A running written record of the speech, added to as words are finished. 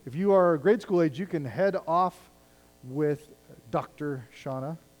If you are grade school age, you can head off with Dr.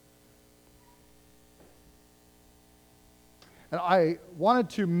 Shauna. And I wanted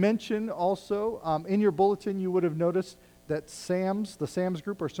to mention also, in your bulletin, you would have noticed that the SAMS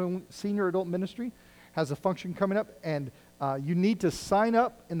group, or Senior Adult Ministry, has a function coming up, and you need to sign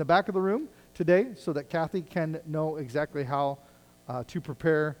up in the back of the room today so that Kathy can know exactly how to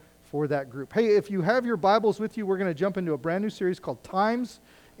prepare for that group. Hey, if you have your Bibles with you, we're going to jump into a brand new series called Times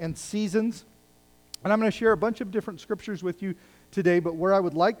and Seasons. And I'm going to share a bunch of different scriptures with you today, but where I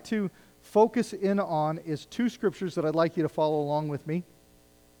would like to focus in on is two scriptures that I'd like you to follow along with me.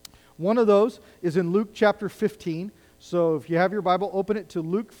 One of those is in Luke chapter 15. So if you have your Bible, open it to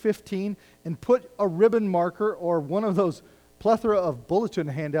Luke 15 and put a ribbon marker or one of those plethora of bulletin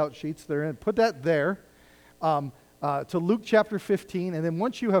handout sheets there in. Put that there to Luke chapter 15. And then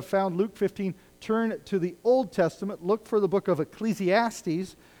once you have found Luke 15, turn to the Old Testament. Look for the book of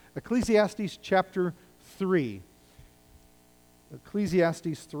Ecclesiastes chapter 3.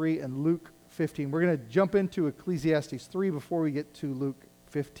 Ecclesiastes 3 and Luke 15. We're going to jump into Ecclesiastes 3 before we get to Luke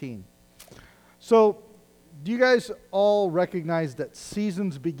 15. So, do you guys all recognize that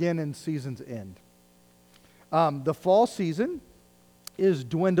seasons begin and seasons end? The fall season is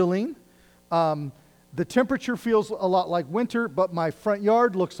dwindling. The temperature feels a lot like winter, but my front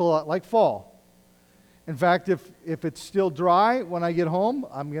yard looks a lot like fall. In fact, if it's still dry when I get home,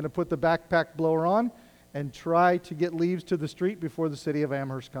 I'm going to put the backpack blower on and try to get leaves to the street before the city of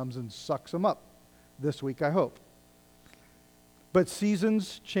Amherst comes and sucks them up this week, I hope. But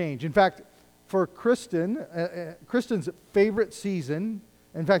seasons change. In fact, for Kristen's favorite season,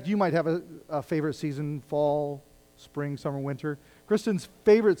 in fact, you might have a favorite season, fall, spring, summer, winter. Kristen's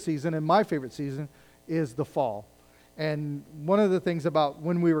favorite season and my favorite season is the fall. And one of the things about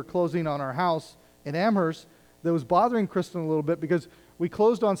when we were closing on our house in Amherst that was bothering Kristen a little bit, because we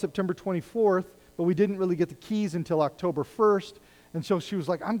closed on September 24th, but we didn't really get the keys until October 1st. And so she was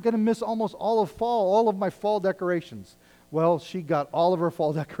like, I'm going to miss almost all of fall, all of my fall decorations. Well, she got all of her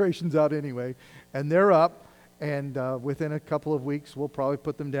fall decorations out anyway, and they're up. And within a couple of weeks, we'll probably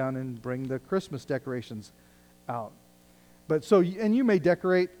put them down and bring the Christmas decorations out. But so, and you may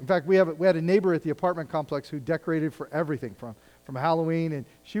decorate. In fact, we had a neighbor at the apartment complex who decorated for everything from Halloween, and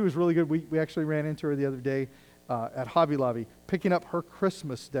she was really good. We actually ran into her the other day at Hobby Lobby, picking up her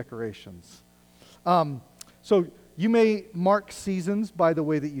Christmas decorations. So you may mark seasons by the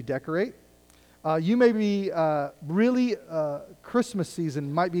way that you decorate. You may be Christmas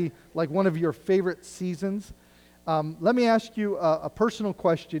season might be like one of your favorite seasons. Let me ask you a personal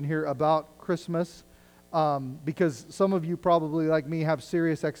question here about Christmas, because some of you probably, like me, have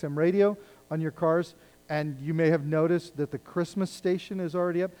Sirius XM radio on your cars, and you may have noticed that the Christmas station is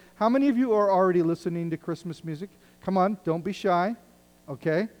already up. How many of you are already listening to Christmas music? Come on, don't be shy,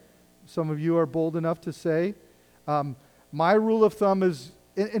 okay? Some of you are bold enough to say. My rule of thumb is,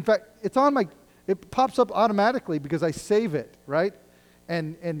 in fact, it pops up automatically because I save it, right?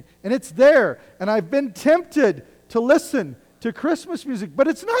 And it's there. And I've been tempted to listen to Christmas music, but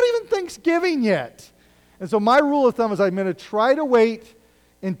it's not even Thanksgiving yet. And so my rule of thumb is I'm going to try to wait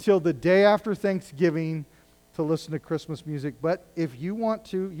until the day after Thanksgiving to listen to Christmas music. But if you want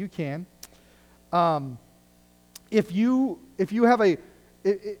to, you can. If you have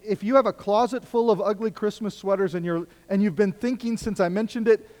a closet full of ugly Christmas sweaters and you've been thinking since I mentioned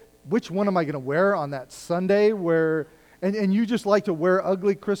it, which one am I going to wear on that Sunday and you just like to wear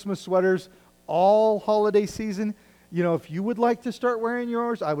ugly Christmas sweaters all holiday season, if you would like to start wearing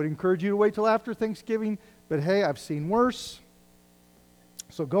yours, I would encourage you to wait till after Thanksgiving. But hey, I've seen worse.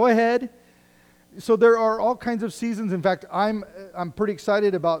 So go ahead. So there are all kinds of seasons. In fact, I'm pretty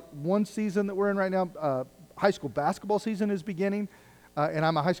excited about one season that we're in right now. High school basketball season is beginning. And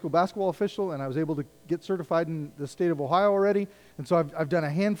I'm a high school basketball official, and I was able to get certified in the state of Ohio already. And so I've done a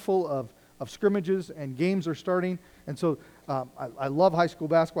handful of scrimmages, and games are starting. And so I love high school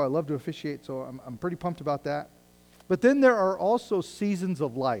basketball. I love to officiate, so I'm pretty pumped about that. But then there are also seasons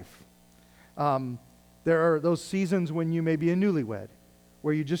of life. There are those seasons when you may be a newlywed,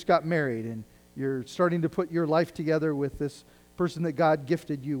 where you just got married, and you're starting to put your life together with this person that God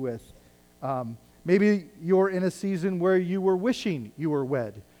gifted you with. Maybe you're in a season where you were wishing you were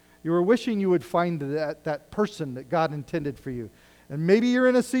wed. You were wishing you would find that person that God intended for you. And maybe you're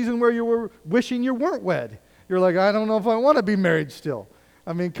in a season where you were wishing you weren't wed. You're like, I don't know if I want to be married still.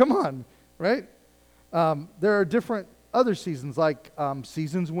 I mean, come on, right? There are different other seasons, like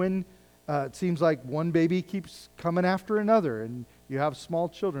seasons when it seems like one baby keeps coming after another, and you have small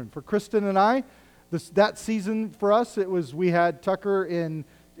children. For Kristen and I, that season for us, we had Tucker in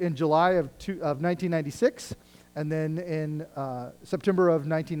July of 1996, And then in September of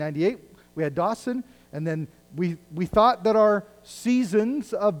 1998, we had Dawson. And then we thought that our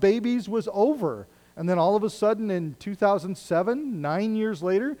seasons of babies was over. And then all of a sudden in 2007, 9 years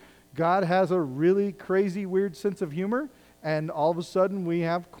later, God has a really crazy, weird sense of humor. And all of a sudden we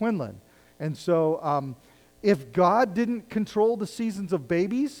have Quinlan. And so if God didn't control the seasons of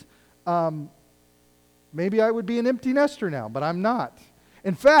babies, maybe I would be an empty nester now, but I'm not.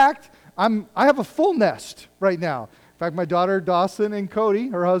 In fact, I have a full nest right now. In fact, my daughter Dawson and Cody,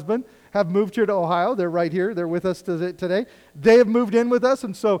 her husband, have moved here to Ohio. They're right here. They're with us today. They have moved in with us,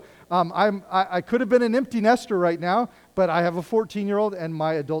 and so I could have been an empty nester right now, but I have a 14-year-old, and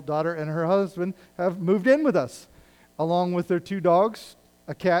my adult daughter and her husband have moved in with us, along with their 2 dogs,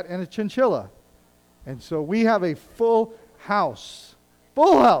 a cat and a chinchilla. And so we have a full house.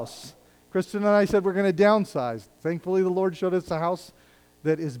 Full house. Kristen and I said we're going to downsize. Thankfully, the Lord showed us a house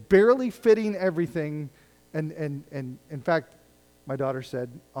that is barely fitting everything. And in fact, my daughter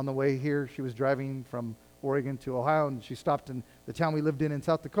said on the way here, she was driving from Oregon to Ohio, and she stopped in the town we lived in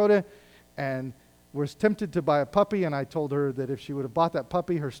South Dakota, and was tempted to buy a puppy. And I told her that if she would have bought that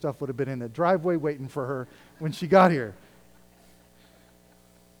puppy, her stuff would have been in the driveway waiting for her when she got here.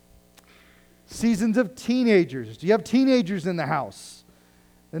 Seasons of teenagers. Do you have teenagers in the house?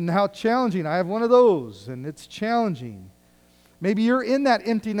 And how challenging. I have one of those, and it's challenging. Maybe you're in that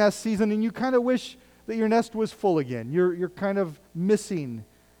empty nest season and you kind of wish that your nest was full again. You're kind of missing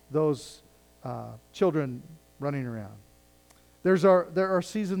those children running around. There are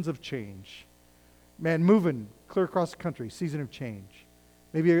seasons of change. Man, moving clear across the country, season of change.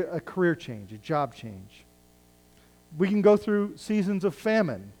 Maybe a career change, a job change. We can go through seasons of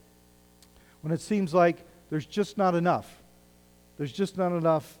famine when it seems like there's just not enough. There's just not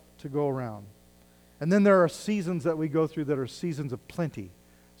enough to go around. And then there are seasons that we go through that are seasons of plenty,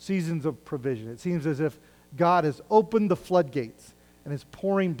 seasons of provision. It seems as if God has opened the floodgates and is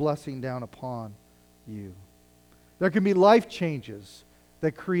pouring blessing down upon you. There can be life changes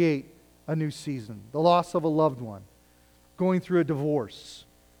that create a new season. The loss of a loved one, going through a divorce,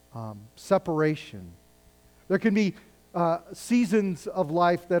 separation. There can be seasons of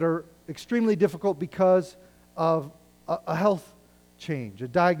life that are extremely difficult because of a health change, a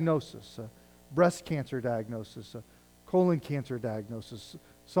diagnosis, a breast cancer diagnosis, a colon cancer diagnosis.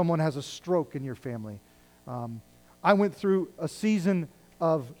 Someone has a stroke in your family. I went through a season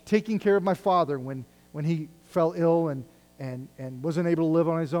of taking care of my father when he fell ill and wasn't able to live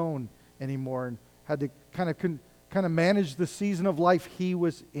on his own anymore, and had to kind of manage the season of life he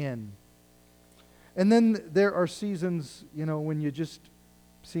was in. And then there are seasons, when you just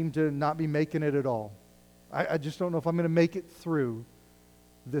seem to not be making it at all. I just don't know if I'm going to make it through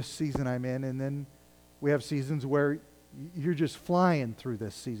this season I'm in. And then we have seasons where you're just flying through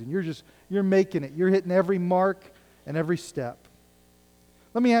this season. You're making it. You're hitting every mark and every step.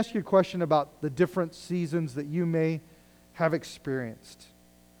 Let me ask you a question about the different seasons that you may have experienced.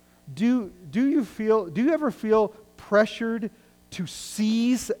 Do you ever feel pressured to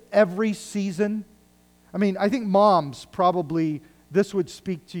seize every season? I mean, I think moms probably, this would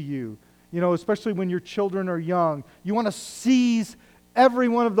speak to you. Especially when your children are young. You want to seize every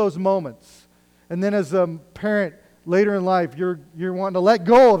one of those moments. And then as a parent later in life, you're wanting to let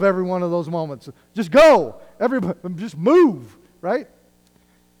go of every one of those moments. Just go. Everybody, just move, right?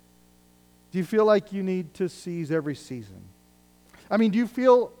 Do you feel like you need to seize every season? I mean, do you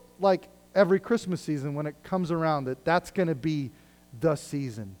feel like every Christmas season when it comes around that's going to be the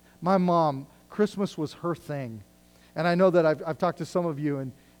season? My mom, Christmas was her thing. And I know that I've talked to some of you,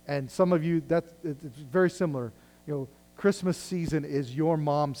 and some of you, it's very similar. Christmas season is your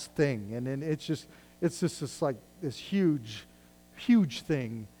mom's thing. And it's just like this huge, huge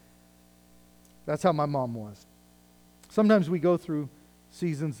thing. That's how my mom was. Sometimes we go through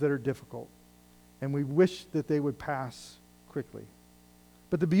seasons that are difficult, and we wish that they would pass quickly.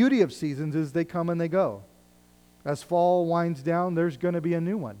 But the beauty of seasons is they come and they go. As fall winds down, there's going to be a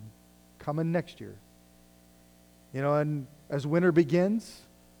new one coming next year. And as winter begins,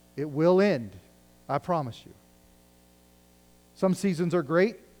 it will end. I promise you. Some seasons are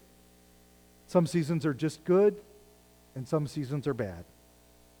great. Some seasons are just good. And some seasons are bad.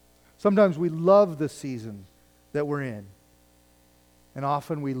 Sometimes we love the season that we're in. And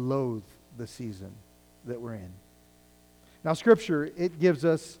often we loathe the season that we're in. Now, Scripture, it gives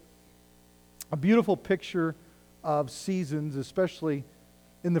us a beautiful picture of seasons, especially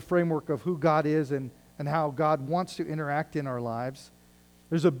in the framework of who God is and how God wants to interact in our lives.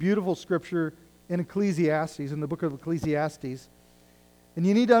 There's a beautiful scripture in Ecclesiastes, in the book of Ecclesiastes. And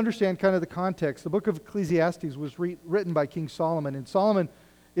you need to understand kind of the context. The book of Ecclesiastes was written by King Solomon. And Solomon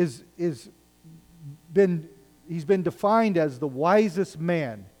is been he's been defined as the wisest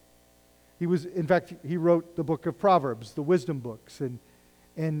man. In fact, he wrote the book of Proverbs, the wisdom books.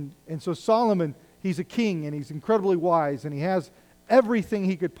 And so Solomon, he's a king, and he's incredibly wise, and he has everything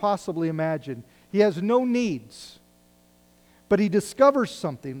he could possibly imagine. He has no needs. But he discovers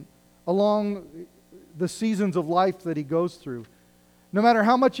something along the seasons of life that he goes through. No matter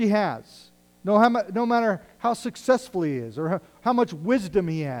how much he has, no matter how successful he is, or how much wisdom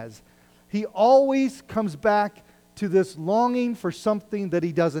he has, he always comes back to this longing for something that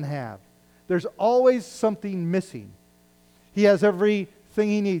he doesn't have. There's always something missing. He has everything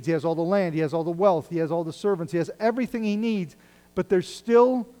he needs. He has all the land. He has all the wealth. He has all the servants. He has everything he needs, but there's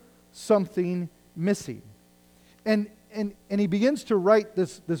still something missing. And he begins to write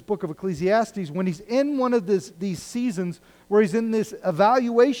this book of Ecclesiastes when he's in one of these seasons where he's in this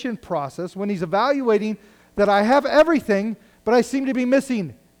evaluation process, when he's evaluating that I have everything, but I seem to be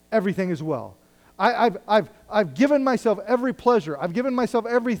missing everything as well. I've given myself every pleasure. I've given myself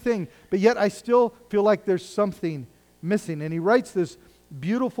everything, but yet I still feel like there's something missing. And he writes this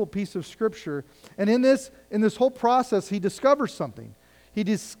beautiful piece of scripture. And in this whole process, he discovers something. He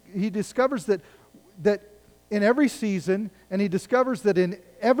discovers that in every season, and he discovers that in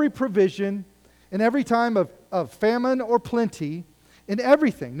every provision, in every time of famine or plenty, in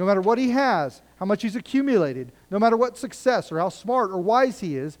everything, no matter what he has, how much he's accumulated, no matter what success or how smart or wise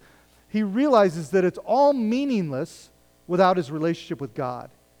he is, he realizes that it's all meaningless without his relationship with God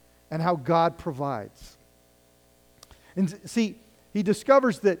and how God provides. And see, he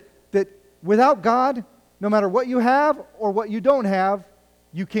discovers that without God, no matter what you have or what you don't have,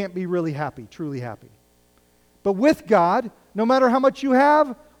 you can't be really happy, truly happy. But with God, no matter how much you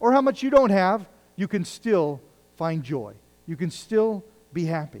have or how much you don't have, you can still find joy. You can still be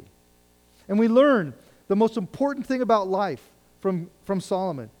happy. And we learn the most important thing about life from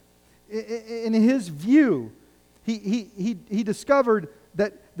Solomon. In his view, he discovered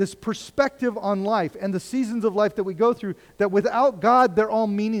that this perspective on life and the seasons of life that we go through, that without God, they're all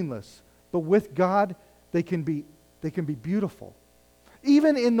meaningless. But with God, they can be beautiful.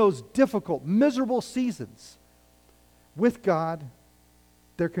 Even in those difficult, miserable seasons, with God,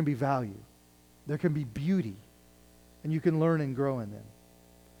 there can be value. There can be beauty. And you can learn and grow in them.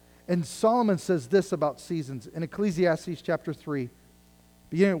 And Solomon says this about seasons in Ecclesiastes chapter 3,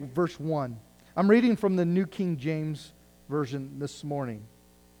 beginning at verse 1. I'm reading from the New King James Version this morning.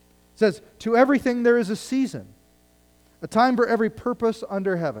 It says, "To everything there is a season, a time for every purpose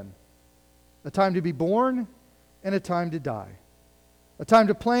under heaven, a time to be born and a time to die, a time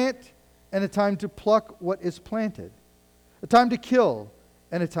to plant and a time to pluck what is planted, a time to kill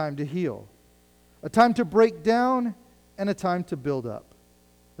and a time to heal, a time to break down and a time to build up,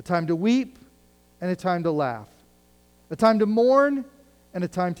 a time to weep and a time to laugh, a time to mourn and a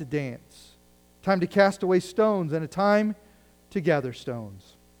time to dance, a time to cast away stones and a time to gather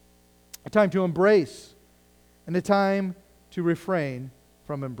stones, a time to embrace and a time to refrain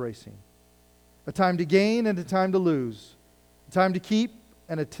from embracing, a time to gain and a time to lose, a time to keep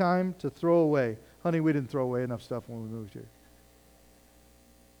and a time to throw away." Honey, we didn't throw away enough stuff when we moved here.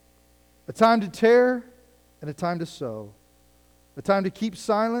 "A time to tear and a time to sow, a time to keep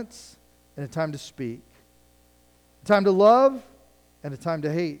silence and a time to speak, a time to love and a time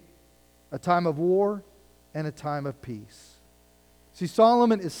to hate, a time of war and a time of peace." See,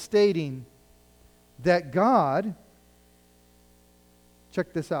 Solomon is stating that God,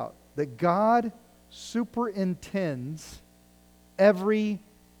 check this out, that God superintends every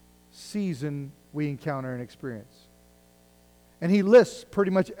season we encounter and experience. And he lists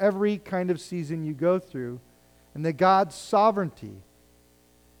pretty much every kind of season you go through, and that God's sovereignty,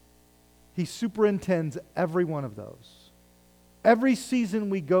 he superintends every one of those. Every season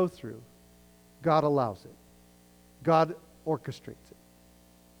we go through, God allows it. God orchestrates it.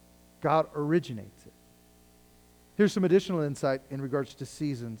 God originates it. Here's some additional insight in regards to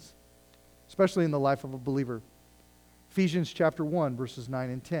seasons, especially in the life of a believer. Ephesians chapter 1, verses 9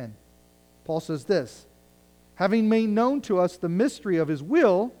 and 10. Paul says this, "Having made known to us the mystery of his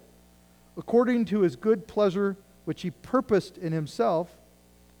will, according to his good pleasure which he purposed in himself,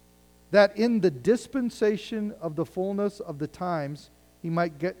 that in the dispensation of the fullness of the times he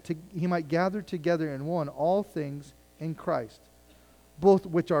might gather together in one all things in Christ, both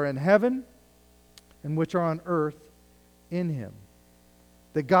which are in heaven and which are on earth in him."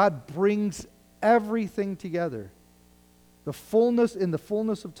 That God brings everything together, the fullness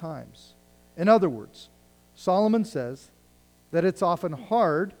of times. In other words, Solomon says that it's often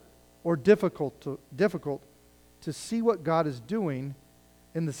hard or difficult to see what God is doing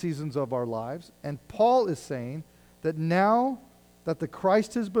in the seasons of our lives. And Paul is saying that now that the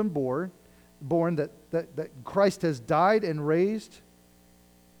Christ has been born, that that Christ has died and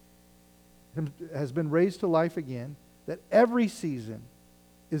has been raised to life again, that every season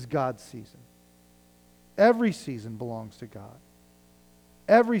is God's season. Every season belongs to God.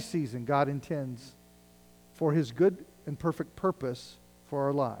 Every season God intends for His good and perfect purpose for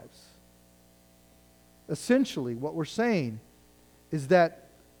our lives. Essentially, what we're saying is that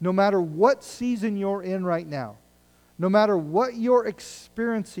no matter what season you're in right now, no matter what you're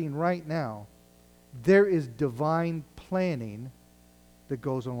experiencing right now, there is divine planning that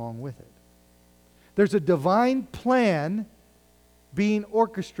goes along with it. There's a divine plan being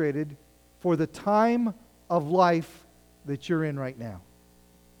orchestrated for the time of life that you're in right now.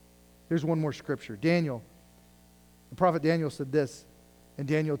 Here's one more scripture. Daniel, the prophet Daniel said this in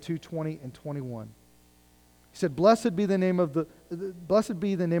Daniel 2:20 and 21. He said, Blessed be the name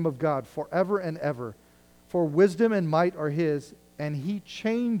of God forever and ever, for wisdom and might are His, and He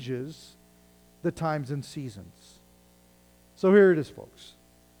changes the times and seasons. So here it is, folks.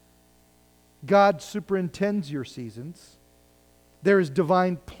 God superintends your seasons. There is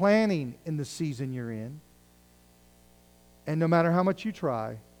divine planning in the season you're in. And no matter how much you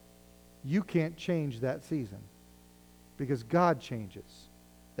try, you can't change that season, because God changes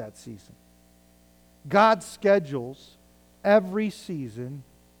that season. God schedules every season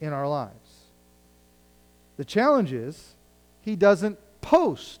in our lives. The challenge is He doesn't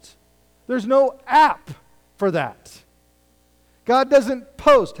post. There's no app for that. God doesn't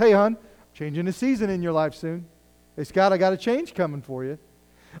post, hey, hon, changing a season in your life soon. Hey, Scott, I got a change coming for you.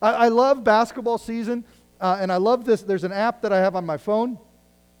 I love basketball season, and I love this. There's an app that I have on my phone.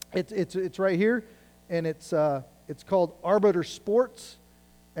 It's right here, and it's called Arbiter Sports.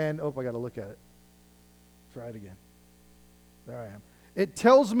 And, I got to look at it. Try it again. There I am. It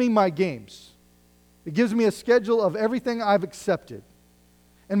tells me my games. It gives me a schedule of everything I've accepted.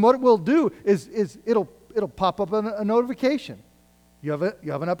 And what it will do is it'll pop up a notification. You have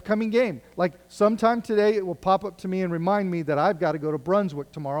an upcoming game. Like sometime today, it will pop up to me and remind me that I've got to go to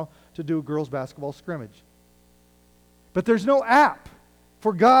Brunswick tomorrow to do a girls' basketball scrimmage. But there's no app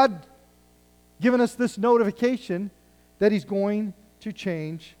for God giving us this notification that He's going to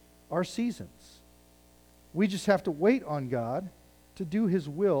change our seasons. We just have to wait on God to do His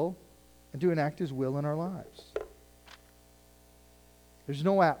will and to enact His will in our lives. There's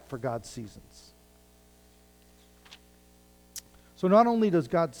no app for God's seasons. So not only does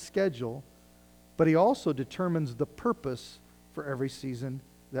God schedule, but He also determines the purpose for every season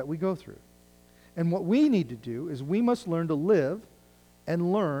that we go through. And what we need to do is we must learn to live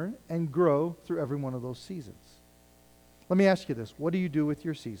and learn and grow through every one of those seasons. Let me ask you this. What do you do with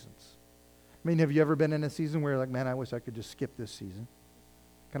your seasons? I mean, have you ever been in a season where you're like, man, I wish I could just skip this season?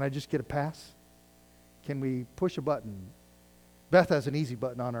 Can I just get a pass? Can we push a button? Beth has an easy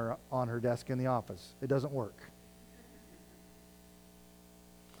button on her desk in the office. It doesn't work.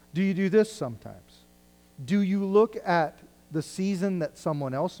 Do you do this sometimes? Do you look at the season that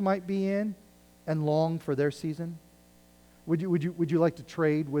someone else might be in and long for their season? Would you like to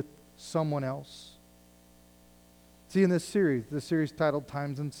trade with someone else? See, in this series titled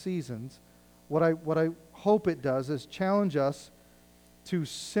Times and Seasons, what I hope it does is challenge us to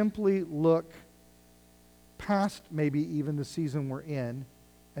simply look past maybe even the season we're in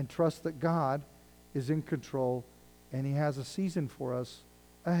and trust that God is in control and He has a season for us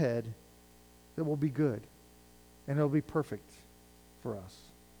ahead that will be good and it'll be perfect for us.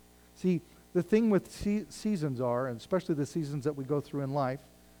 See, the thing with seasons are, and especially the seasons that we go through in life,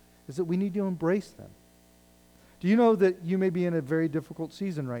 is that we need to embrace them. Do you know that you may be in a very difficult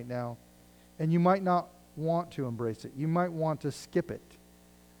season right now, and you might not want to embrace it. You might want to skip it.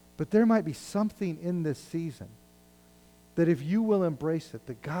 But there might be something in this season that if you will embrace it,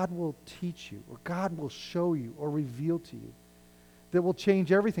 that God will teach you, or God will show you, or reveal to you, that will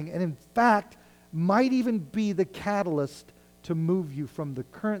change everything. And in fact, might even be the catalyst to move you from the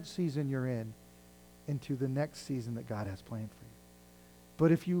current season you're in into the next season that God has planned for you.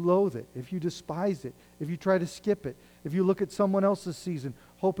 But if you loathe it, if you despise it, if you try to skip it, if you look at someone else's season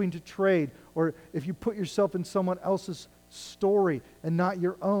hoping to trade, or if you put yourself in someone else's story and not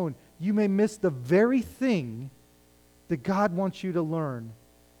your own, you may miss the very thing that God wants you to learn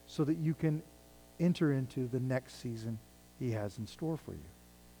so that you can enter into the next season He has in store for you.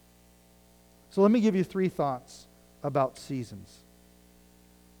 So let me give you 3 thoughts about seasons.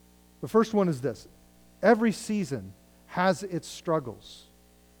 The first one is this. Every season has its struggles.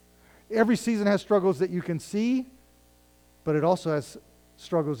 Every season has struggles that you can see, but it also has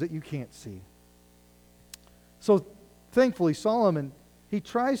struggles that you can't see. So thankfully, Solomon, he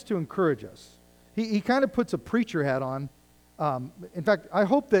tries to encourage us. He kind of puts a preacher hat on In fact, I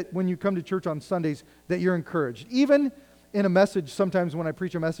hope that when you come to church on Sundays that you're encouraged. Even in a message, sometimes when I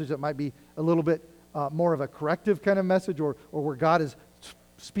preach a message that might be a little bit more of a corrective kind of message, or where God is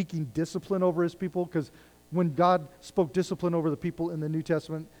speaking discipline over his people, because when God spoke discipline over the people in the New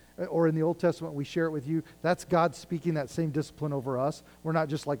Testament or in the Old Testament, we share it with you. That's God speaking that same discipline over us. We're not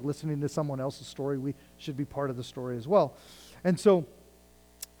just like listening to someone else's story. We should be part of the story as well. And so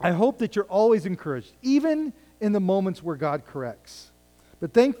I hope that you're always encouraged, even in the moments where God corrects.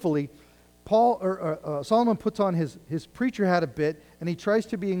 But thankfully, Solomon puts on his preacher hat a bit, and he tries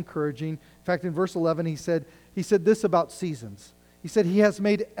to be encouraging. In fact, in verse 11, he said this about seasons. He said, he has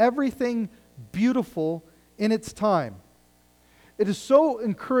made everything beautiful in its time. It is so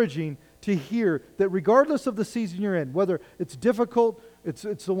encouraging to hear that regardless of the season you're in, whether it's difficult, it's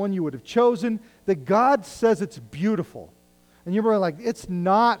the one you would have chosen, that God says it's beautiful. And you're like, it's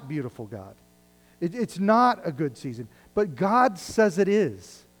not beautiful, God. It's not a good season. But God says it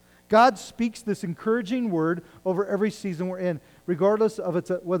is. God speaks this encouraging word over every season we're in, regardless of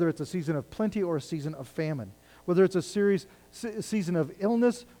whether it's a season of plenty or a season of famine, whether it's a season of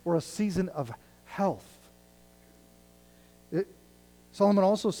illness or a season of health. Solomon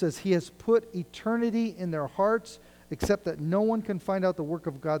also says he has put eternity in their hearts, except that no one can find out the work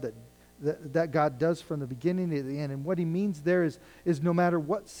of God that God does from the beginning to the end. And what he means there is no matter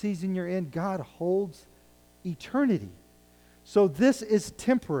what season you're in, God holds eternity. So this is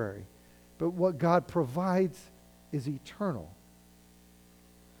temporary, but what God provides is eternal.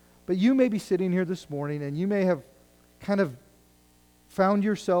 But you may be sitting here this morning and you may have kind of found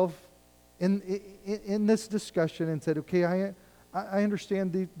yourself in this discussion and said, okay, I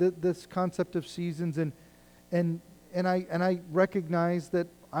understand this concept of seasons, and I recognize that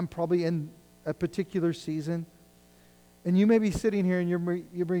I'm probably in a particular season. And you may be sitting here and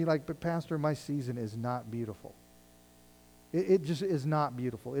you're like, but Pastor, my season is not beautiful. It just is not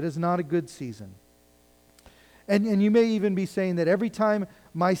beautiful. It is not a good season. And you may even be saying that every time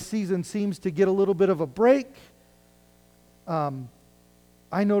my season seems to get a little bit of a break,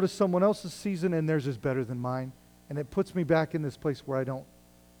 I notice someone else's season and theirs is better than mine. And it puts me back in this place where I don't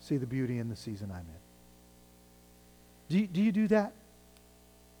see the beauty in the season I'm in. Do you do that?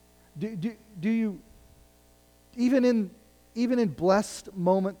 Do you, even in blessed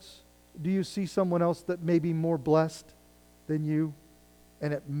moments, do you see someone else that may be more blessed than you,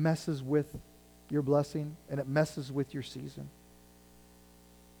 and it messes with your blessing, and it messes with your season?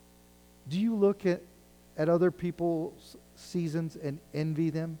 Do you look at other people's seasons and envy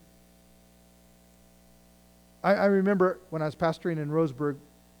them? I remember when I was pastoring in Roseburg,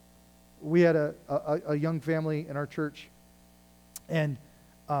 we had a young family in our church, and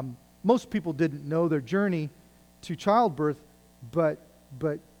most people didn't know their journey to childbirth, but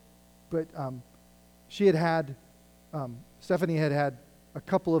Stephanie had a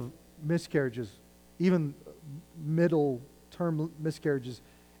couple of miscarriages, even middle term miscarriages,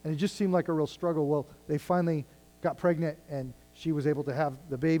 and it just seemed like a real struggle. Well, they finally got pregnant, and she was able to have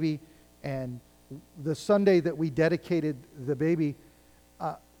the baby, and the Sunday that we dedicated the baby,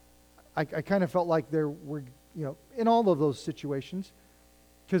 I kind of felt like there were, in all of those situations,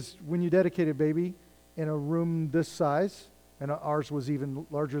 because when you dedicate a baby in a room this size, and ours was even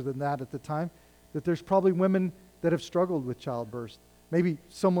larger than that at the time, that there's probably women that have struggled with childbirth. Maybe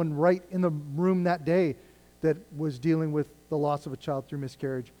someone right in the room that day that was dealing with the loss of a child through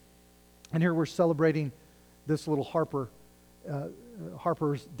miscarriage. And here we're celebrating this little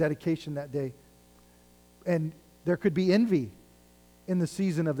Harper's dedication that day. And there could be envy in the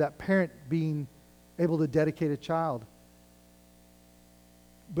season of that parent being able to dedicate a child.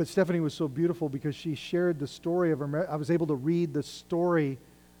 But Stephanie was so beautiful because she shared the story of her. I was able to read the story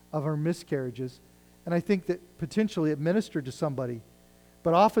of her miscarriages. And I think that potentially it ministered to somebody.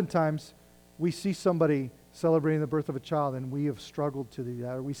 But oftentimes we see somebody celebrating the birth of a child and we have struggled to do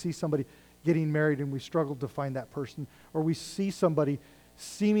that. Or we see somebody getting married and we struggled to find that person. Or we see somebody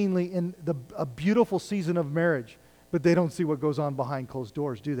seemingly in a beautiful season of marriage, but they don't see what goes on behind closed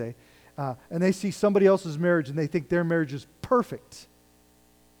doors, do they? And they see somebody else's marriage and they think their marriage is perfect.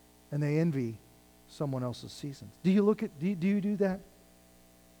 And they envy someone else's seasons. Do you do that?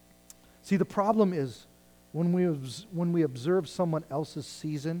 See, the problem is when we observe someone else's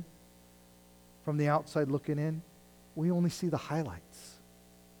season from the outside looking in, we only see the highlights.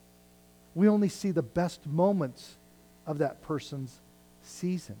 We only see the best moments of that person's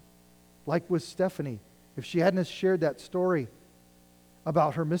season. Like with Stephanie, if she hadn't shared that story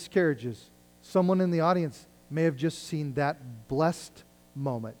about her miscarriages, someone in the audience may have just seen that blessed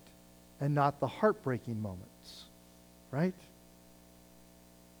moment and not the heartbreaking moments, right?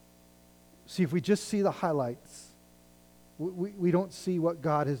 See, if we just see the highlights, we don't see what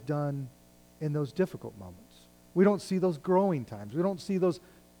God has done in those difficult moments. We don't see those growing times. We don't see those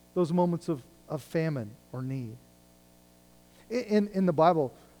moments of famine or need. In the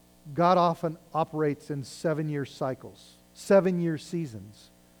Bible, God often operates in 7-year cycles, 7-year seasons.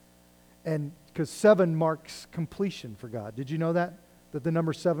 And because 7 marks completion for God. Did you know that? That the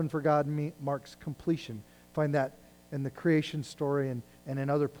number 7 for God marks completion. Find that in the creation story and in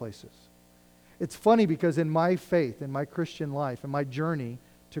other places. It's funny because in my faith, in my Christian life, in my journey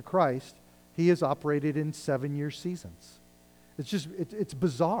to Christ, He has operated in 7-year seasons. It's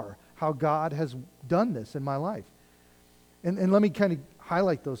bizarre how God has done this in my life. And let me kind of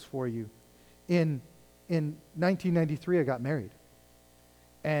highlight those for you. In 1993, I got married.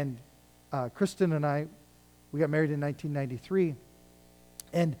 And Kristen and I, we got married in 1993.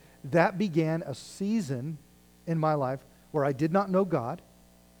 And that began a season in my life where I did not know God,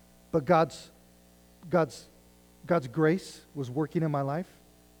 but God's grace was working in my life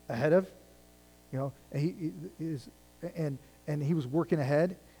ahead of, and He was working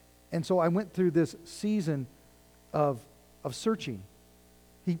ahead. And so I went through this season of searching.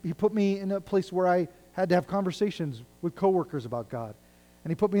 He put me in a place where I had to have conversations with coworkers about God.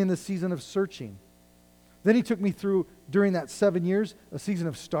 And He put me in this season of searching. Then He took me through, during that 7 years, a season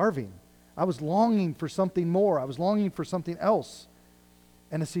of starving. I was longing for something more. I was longing for something else.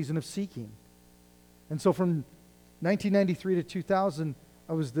 And a season of seeking. And so from 1993 to 2000,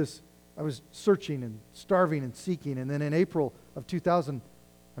 I was searching and starving and seeking. And then in April of 2000,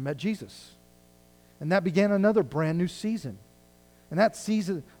 I met Jesus. And that began another brand new season. And that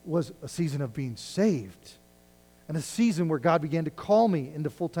season was a season of being saved. And a season where God began to call me into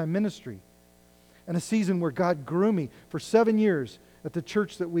full-time ministry. And a season where God grew me. For 7 years at the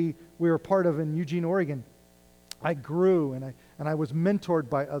church that we were a part of in Eugene, Oregon, I grew and I was mentored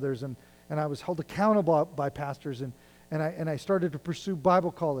by others and I was held accountable by pastors and I started to pursue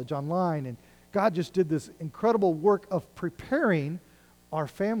Bible college online. And God just did this incredible work of preparing our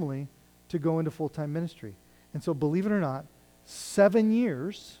family to go into full-time ministry. And so believe it or not, 7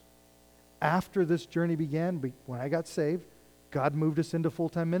 years after this journey began, when I got saved, God moved us into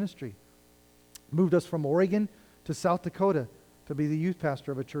full-time ministry. Moved us from Oregon to South Dakota to be the youth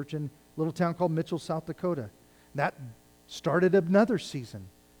pastor of a church in a little town called Mitchell, South Dakota. That started another season.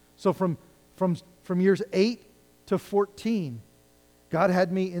 So from years 8 to 14, God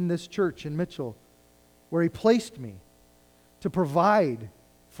had me in this church in Mitchell where He placed me to provide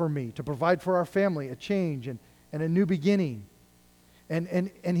for me, to provide for our family a change and a new beginning.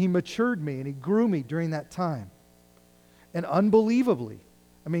 And He matured me and He grew me during that time. And unbelievably,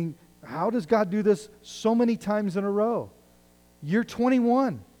 I mean, how does God do this so many times in a row? Year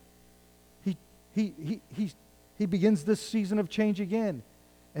 21, He begins this season of change again.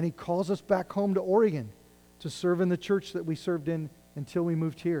 And He calls us back home to Oregon to serve in the church that we served in until we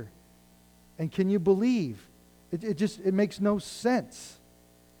moved here. And can you believe? It makes no sense.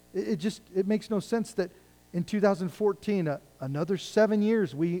 It makes no sense that in 2014, another 7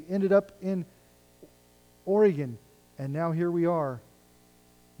 years, we ended up in Oregon. And now here we are,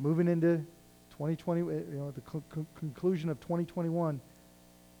 moving into 2020, the conclusion of 2021.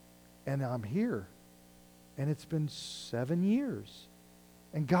 And I'm here. And it's been 7 years.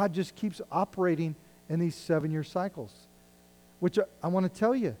 And God just keeps operating in these 7-year cycles. Which I want to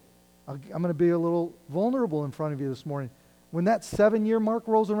tell you, I'm going to be a little vulnerable in front of you this morning. When that 7-year mark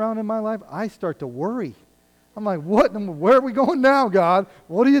rolls around in my life, I start to worry. I'm like, what? Where are we going now, God?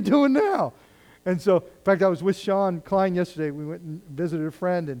 What are you doing now? And so, in fact, I was with Sean Klein yesterday. We went and visited a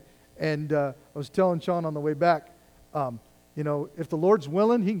friend, and I was telling Sean on the way back, if the Lord's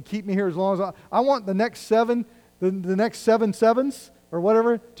willing, He can keep me here as long as I want the next 7, the next 7 sevens or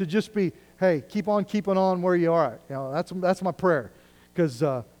whatever to just be, hey, keep on keeping on where you are. That's my prayer, because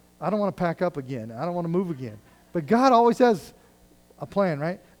I don't want to pack up again. I don't want to move again. But God always has a plan,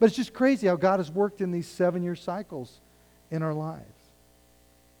 right? But it's just crazy how God has worked in these 7-year cycles in our lives.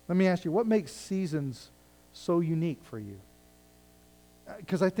 Let me ask you, what makes seasons so unique for you?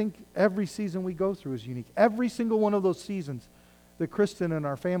 Because I think every season we go through is unique. Every single one of those seasons that Kristen and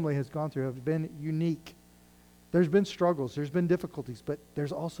our family has gone through have been unique. There's been struggles, there's been difficulties, but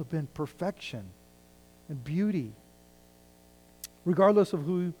there's also been perfection and beauty. Regardless of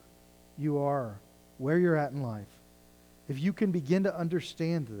who you are, where you're at in life, if you can begin to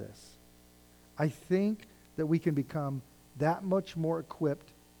understand this, I think that we can become that much more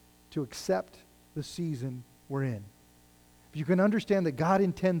equipped to accept the season we're in. If you can understand that God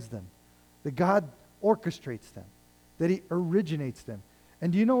intends them, that God orchestrates them, that He originates them.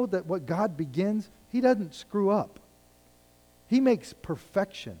 And do you know that what God begins, He doesn't screw up. He makes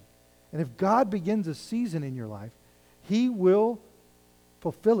perfection. And if God begins a season in your life, He will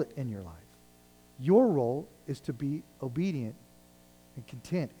fulfill it in your life. Your role is to be obedient and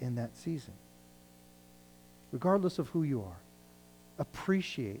content in that season. Regardless of who you are,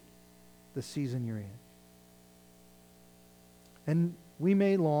 appreciate the season you're in. And we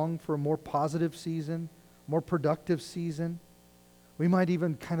may long for a more positive season, more productive season. We might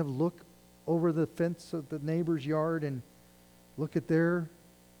even kind of look over the fence of the neighbor's yard and look at their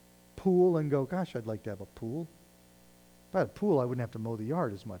pool and go, gosh, I'd like to have a pool. If I had a pool, I wouldn't have to mow the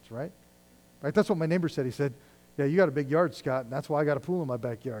yard as much, right? Right? That's what my neighbor said. He said, yeah, you got a big yard, Scott, and that's why I got a pool in my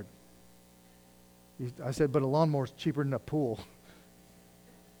backyard. I said, but a lawnmower's cheaper than a pool.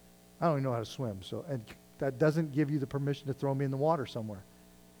 I don't even know how to swim, so and that doesn't give you the permission to throw me in the water somewhere.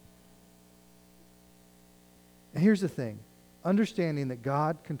 And here's the thing. Understanding that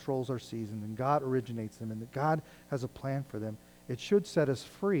God controls our seasons and God originates them and that God has a plan for them, it should set us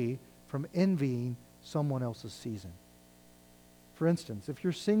free from envying someone else's season. For instance, if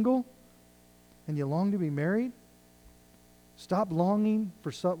you're single and you long to be married, stop longing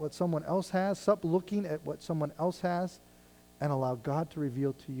for what someone else has. Stop looking at what someone else has and allow God to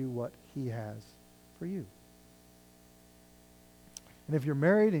reveal to you what He has for you. And if you're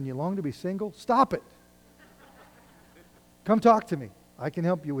married and you long to be single, stop it. Come talk to me. I can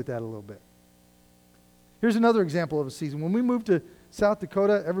help you with that a little bit. Here's another example of a season. When we moved to South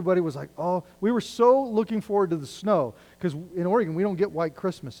Dakota, everybody was like, oh, we were so looking forward to the snow because in Oregon we don't get white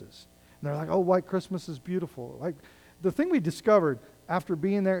Christmases. And they're like, oh, white Christmas is beautiful. Like, the thing we discovered after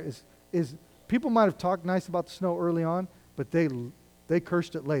being there is people might have talked nice about the snow early on, but they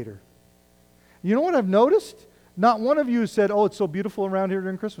cursed it later. You know what I've noticed? Not one of you has said, oh, it's so beautiful around here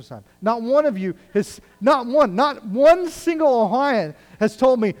during Christmas time. Not one of you has, not one single Ohioan has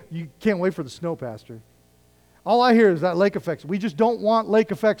told me, you can't wait for the snow, Pastor. All I hear is that lake effect. We just don't want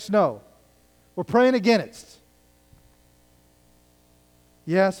lake effect snow. We're praying against.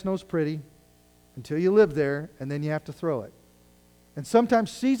 Yeah, snow's pretty until you live there, and then you have to throw it. And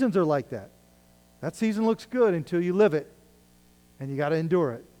sometimes seasons are like that. That season looks good until you live it, and you got to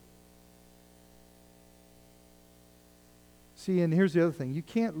endure it. See, and here's the other thing. You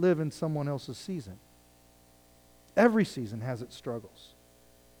can't live in someone else's season. Every season has its struggles.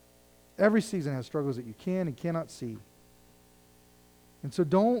 Every season has struggles that you can and cannot see. And so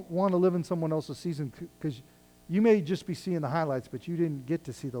don't want to live in someone else's season because you may just be seeing the highlights, but you didn't get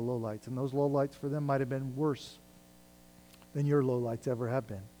to see the lowlights. And those lowlights for them might have been worse than your lowlights ever have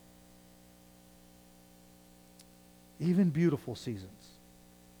been. Even beautiful seasons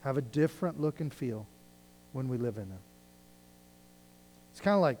have a different look and feel when we live in them. It's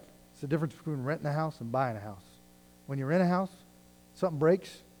kind of like it's the difference between renting a house and buying a house. When you rent a house, something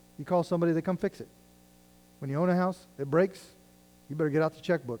breaks, you call somebody to come fix it. When you own a house, it breaks, you better get out the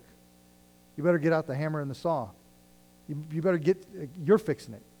checkbook. You better get out the hammer and the saw. You better you're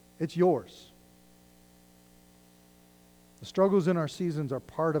fixing it. It's yours. The struggles in our seasons are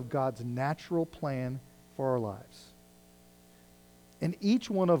part of God's natural plan for our lives. In each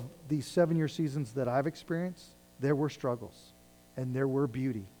one of these 7-year seasons that I've experienced, there were struggles and there were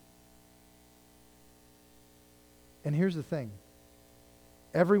beauty. And here's the thing.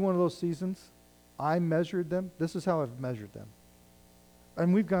 Every one of those seasons, I measured them. This is how I've measured them.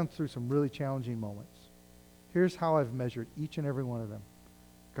 And we've gone through some really challenging moments. Here's how I've measured each and every one of them.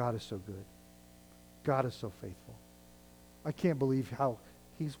 God is so good. God is so faithful. I can't believe how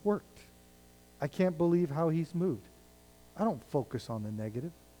He's worked. I can't believe how He's moved. I don't focus on the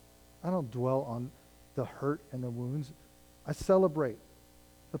negative. I don't dwell on the hurt and the wounds. I celebrate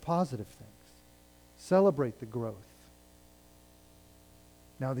the positive things. Celebrate the growth.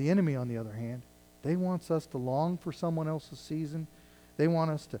 Now the enemy, on the other hand, they want us to long for someone else's season. They want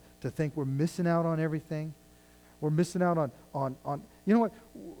us to think we're missing out on everything. We're missing out on you know what?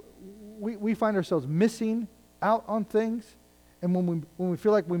 We find ourselves missing out on things. And when we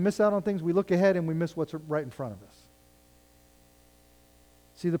feel like we miss out on things, we look ahead and we miss what's right in front of us.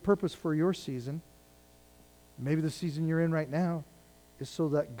 See, the purpose for your season, maybe the season you're in right now, is so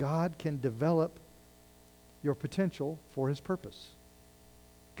that God can develop your potential for His purpose.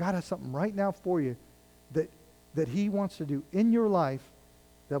 God has something right now for you that He wants to do in your life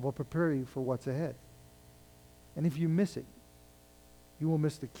that will prepare you for what's ahead. And if you miss it, you will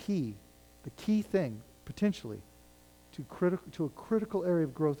miss the key thing, potentially, to a critical area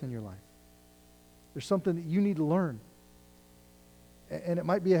of growth in your life. There's something that you need to learn. And it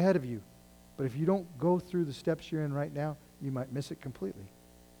might be ahead of you. But if you don't go through the steps you're in right now, you might miss it completely.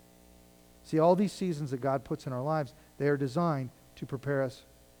 See, all these seasons that God puts in our lives, they are designed to prepare us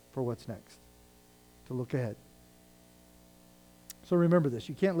for what's next, to look ahead. So remember this.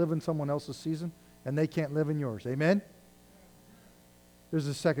 You can't live in someone else's season, and they can't live in yours. Amen? there's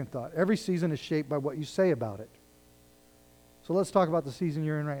a second thought. Every season is shaped by what you say about it. So let's talk about the season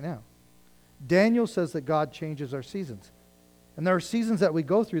you're in right now. Daniel says that God changes our seasons. And there are seasons that we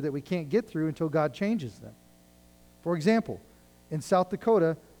go through that we can't get through until God changes them. For example, in South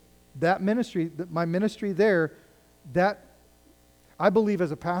Dakota, that ministry, my ministry there, that I believe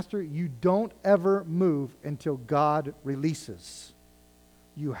as a pastor, you don't ever move until God releases.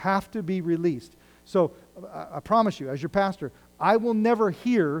 You have to be released. So I promise you, as your pastor, I will never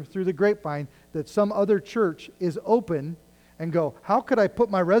hear through the grapevine that some other church is open and go, how could I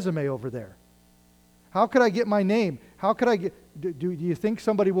put my resume over there? How could I get my name? How could I get, do you think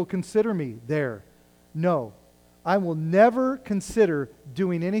somebody will consider me there? No. I will never consider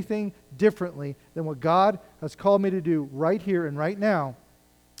doing anything differently than what God has called me to do right here and right now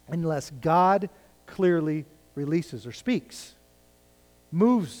unless God clearly releases or speaks,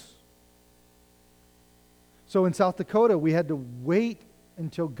 moves. So in South Dakota, we had to wait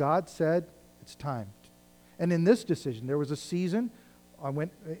until God said, it's time. And in this decision, there was a season,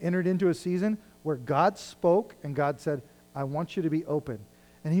 entered into a season where God spoke and God said, I want you to be open.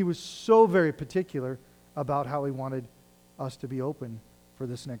 And He was so very particular about how He wanted us to be open for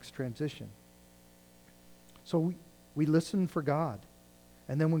this next transition. So we listen for God.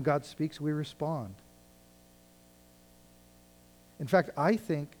 And then when God speaks, we respond. In fact, I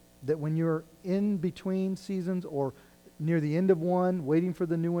think that when you're in between seasons or near the end of one, waiting for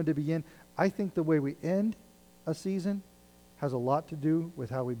the new one to begin, I think the way we end a season has a lot to do with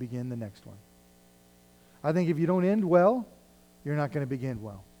how we begin the next one. I think if you don't end well, you're not going to begin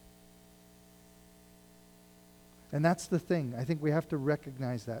well. And that's the thing. I think we have to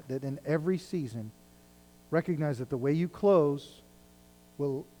recognize that in every season, recognize that the way you close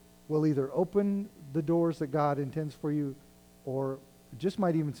will either open the doors that God intends for you or just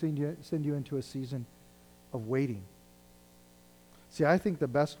might even send you into a season of waiting. See, I think the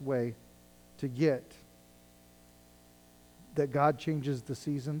best way to get that God changes the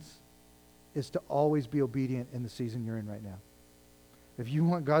seasons is to always be obedient in the season you're in right now. If you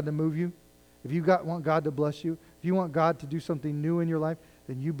want God to move you, if you want God to bless you, if you want God to do something new in your life,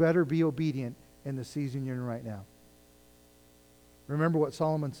 then you better be obedient in the season you're in right now. Remember what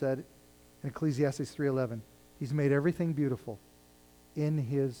Solomon said in Ecclesiastes 3:11. He's made everything beautiful in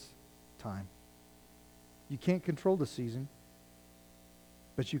His time. You can't control the season,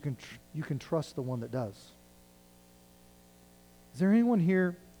 but you can trust the one that does. Is there anyone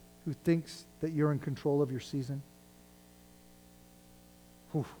here who thinks that you're in control of your season?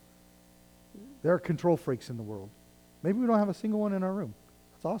 Whew. There are control freaks in the world. Maybe we don't have a single one in our room.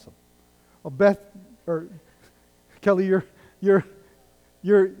 That's awesome. Well, Beth or Kelly, you're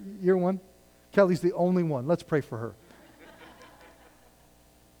one. Kelly's the only one. Let's pray for her.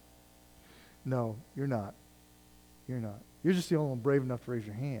 No, you're not. You're not. You're just the only one brave enough to raise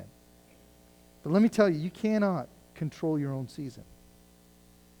your hand. But let me tell you, you cannot control your own season.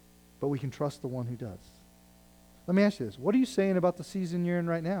 But we can trust the one who does. Let me ask you this. What are you saying about the season you're in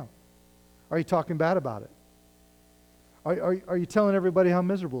right now? Are you talking bad about it? Are you telling everybody how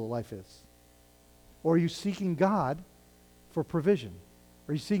miserable life is? Or are you seeking God for provision?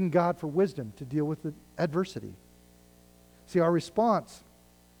 Are you seeking God for wisdom to deal with the adversity? See, our response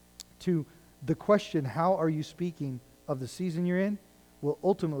to the question, how are you speaking of the season you're in, will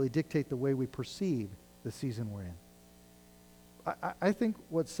ultimately dictate the way we perceive the season we're in. I think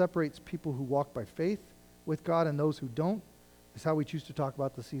what separates people who walk by faith with God and those who don't is how we choose to talk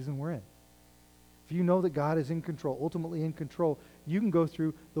about the season we're in. If you know that God is in control, ultimately in control, you can go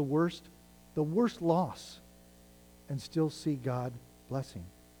through the worst loss and still see God blessing.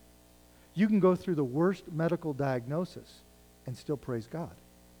 You can go through the worst medical diagnosis and still praise God.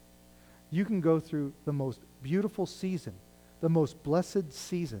 You can go through the most beautiful season, the most blessed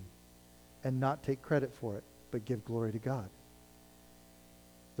season, and not take credit for it, but give glory to God.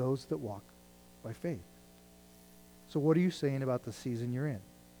 Those that walk by faith. So what are you saying about the season you're in?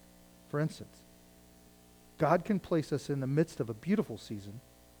 For instance, God can place us in the midst of a beautiful season,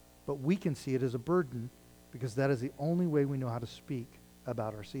 but we can see it as a burden because that is the only way we know how to speak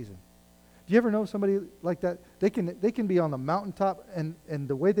about our season. Do you ever know somebody like that? They can be on the mountaintop, and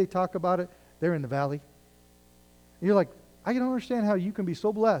the way they talk about it, they're in the valley. And you're like, I don't understand how you can be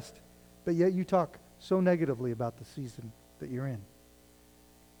so blessed, but yet you talk so negatively about the season that you're in.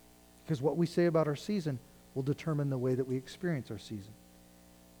 Because what we say about our season will determine the way that we experience our season.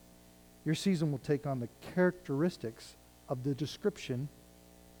 Your season will take on the characteristics of the description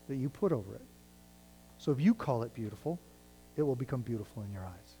that you put over it. So if you call it beautiful, it will become beautiful in your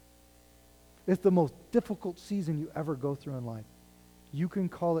eyes. If the most difficult season you ever go through in life, you can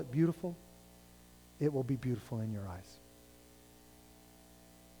call it beautiful, it will be beautiful in your eyes.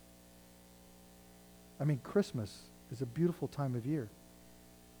 I mean, Christmas is a beautiful time of year,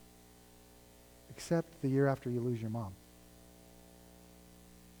 except the year after you lose your mom.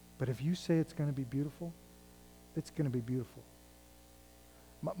 But if you say it's going to be beautiful, it's going to be beautiful.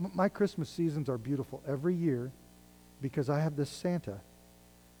 My Christmas seasons are beautiful every year because I have this Santa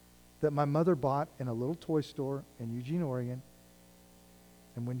that my mother bought in a little toy store in Eugene, Oregon.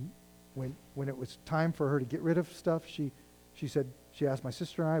 And when it was time for her to get rid of stuff, she asked my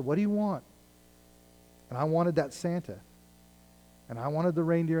sister and I, "What do you want?" And I wanted that Santa. And I wanted the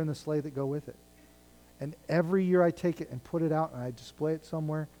reindeer and the sleigh that go with it. And every year I take it and put it out and I display it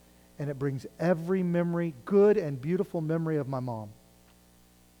somewhere, and it brings every memory, good and beautiful memory of my mom.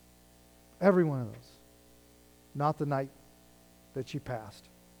 Every one of those. Not the night that she passed.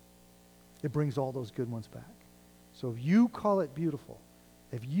 It brings all those good ones back. So if you call it beautiful,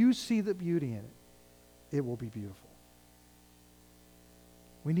 if you see the beauty in it, it will be beautiful.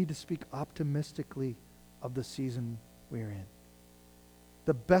 We need to speak optimistically of the season we are in.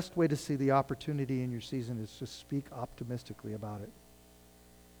 The best way to see the opportunity in your season is to speak optimistically about it.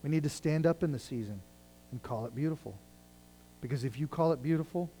 We need to stand up in the season and call it beautiful. Because if you call it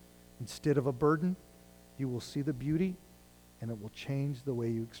beautiful, instead of a burden, you will see the beauty, and it will change the way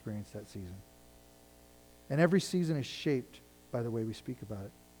you experience that season. And every season is shaped by the way we speak about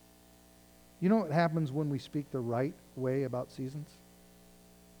it. You know what happens when we speak the right way about seasons?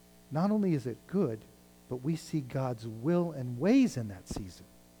 Not only is it good, but we see God's will and ways in that season.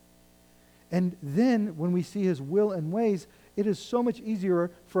 And then when we see his will and ways, it is so much easier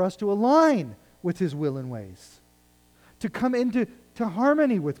for us to align with his will and ways, to come into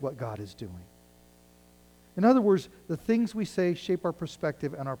harmony with what God is doing. In other words, the things we say shape our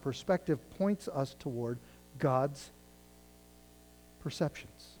perspective, and our perspective points us toward God's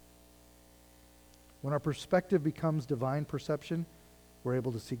perceptions. When our perspective becomes divine perception, we're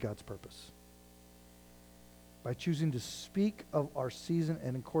able to see God's purpose. By choosing to speak of our season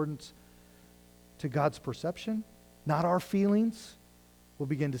in accordance to God's perception, not our feelings, we'll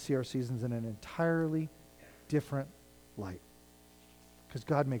begin to see our seasons in an entirely different light. Because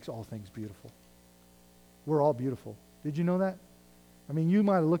God makes all things beautiful. We're all beautiful. Did you know that? I mean, you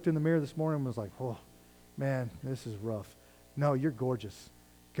might have looked in the mirror this morning and was like, "Oh, man, this is rough." No, you're gorgeous.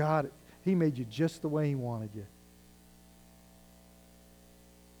 God, he made you just the way he wanted you.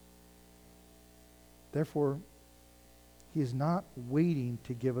 Therefore, he is not waiting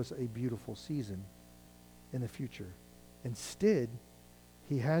to give us a beautiful season in the future. Instead,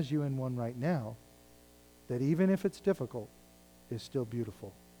 he has you in one right now that even if it's difficult, is still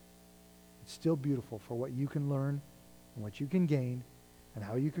beautiful. It's still beautiful for what you can learn and what you can gain and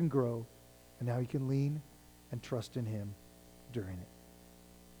how you can grow and how you can lean and trust in him during it.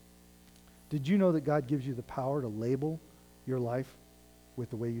 Did you know that God gives you the power to label your life with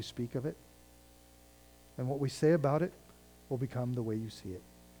the way you speak of it? And what we say about it will become the way you see it.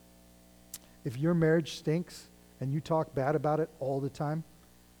 If your marriage stinks and you talk bad about it all the time,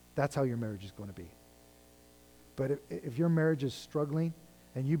 that's how your marriage is going to be. But if your marriage is struggling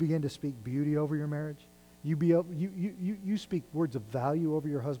and you begin to speak beauty over your marriage, you speak words of value over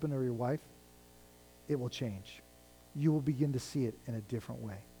your husband or your wife, it will change. You will begin to see it in a different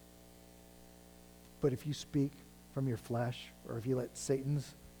way. But if you speak from your flesh, or if you let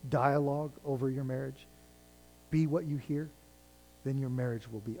Satan's dialogue over your marriage be what you hear, then your marriage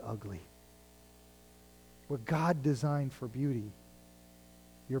will be ugly. What God designed for beauty,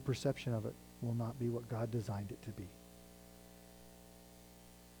 your perception of it will not be what God designed it to be.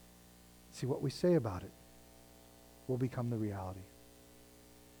 See, what we say about it will become the reality.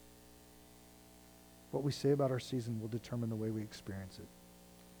 What we say about our season will determine the way we experience it.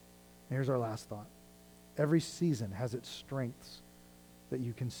 And here's our last thought. Every season has its strengths that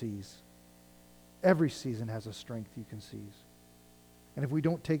you can seize. Every season has a strength you can seize. And if we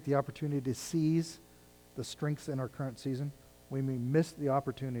don't take the opportunity to seize the strengths in our current season, we may miss the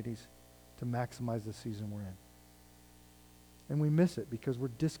opportunities to maximize the season we're in. And we miss it because we're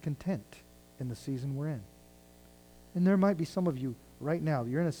discontent in the season we're in. And there might be some of you right now,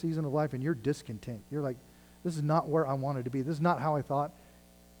 you're in a season of life and you're discontent. You're like, this is not where I wanted to be. This is not how I thought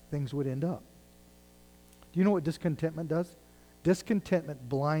things would end up. Do you know what discontentment does? Discontentment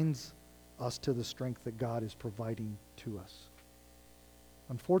blinds us to the strength that God is providing to us.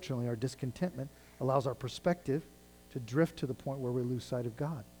 Unfortunately, our discontentment allows our perspective to drift to the point where we lose sight of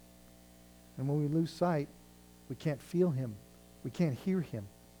God. And when we lose sight, we can't feel him. We can't hear him.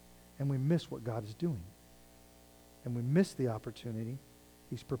 And we miss what God is doing. And we miss the opportunity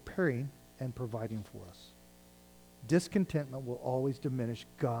he's preparing and providing for us. Discontentment will always diminish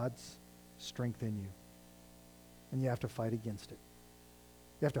God's strength in you. And you have to fight against it.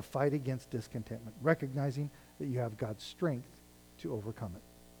 You have to fight against discontentment, recognizing that you have God's strength to overcome it.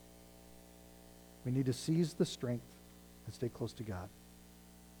 We need to seize the strength and stay close to God.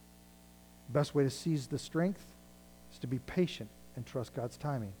 The best way to seize the strength is to be patient and trust God's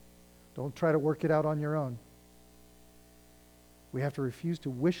timing. Don't try to work it out on your own. We have to refuse to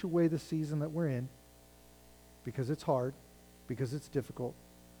wish away the season that we're in because it's hard, because it's difficult.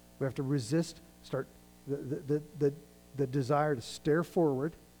 We have to resist, the desire to stare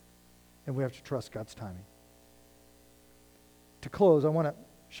forward, and we have to trust God's timing. To close, I want to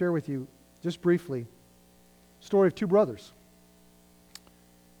share with you, just briefly, the story of two brothers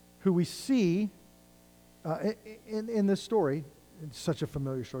who we see in this story. It's such a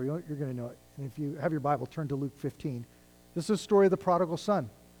familiar story. You're going to know it. And if you have your Bible, turn to Luke 15. This is the story of the prodigal son.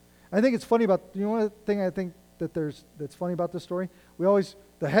 I think it's funny about, one thing I think that's funny about this story?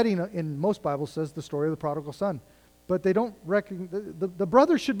 The heading in most Bibles says the story of the prodigal son. But they don't recognize, the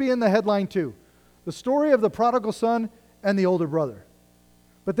brother should be in the headline too. The story of the prodigal son and the older brother.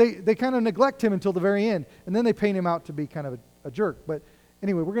 But they kind of neglect him until the very end. And then they paint him out to be kind of a jerk. But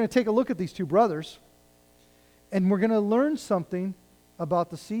anyway, we're going to take a look at these two brothers. And we're going to learn something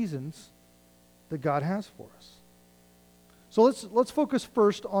about the seasons that God has for us. So let's focus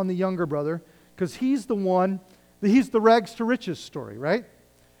first on the younger brother, because he's the rags to riches story, right?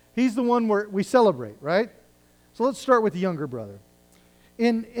 He's the one where we celebrate, right? So let's start with the younger brother.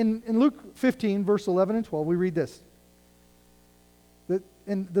 In Luke 15, verse 11 and 12, we read this.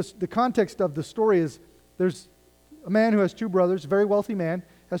 The context of the story is there's a man who has two brothers, a very wealthy man,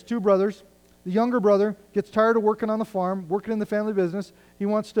 has two brothers. The younger brother gets tired of working on the farm, working in the family business. He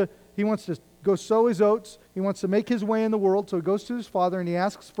wants to go sow his oats. He wants to make his way in the world. So he goes to his father and he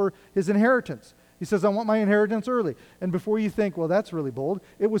asks for his inheritance. He says, I want my inheritance early. And before you think, well, that's really bold,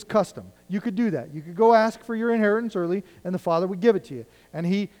 it was custom. You could do that. You could go ask for your inheritance early, and the father would give it to you.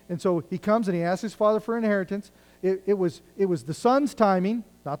 And so he comes and he asks his father for inheritance. It was the son's timing,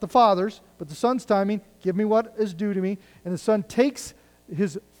 not the father's, but the son's timing. Give me what is due to me. And the son takes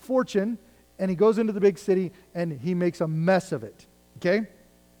his fortune and he goes into the big city and he makes a mess of it. Okay?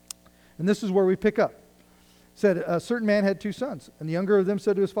 And this is where we pick up. Said, a certain man had two sons, and the younger of them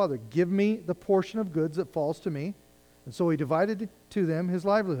said to his father, give me the portion of goods that falls to me. And so he divided to them his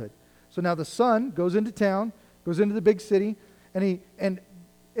livelihood. So now the son goes into town, goes into the big city, and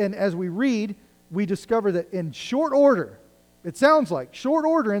as we read, we discover that in short order, it sounds like short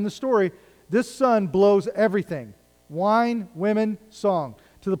order in the story, this son blows everything. Wine, women, song.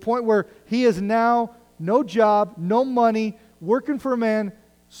 To the point where he is now no job, no money, working for a man,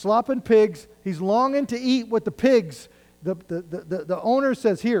 slopping pigs. He's longing to eat what the pigs, the owner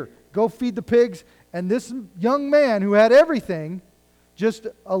says, here, go feed the pigs. And this young man who had everything just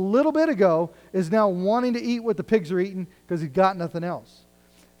a little bit ago is now wanting to eat what the pigs are eating because he's got nothing else.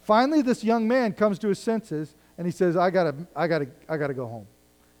 Finally, this young man comes to his senses and he says, I gotta go home.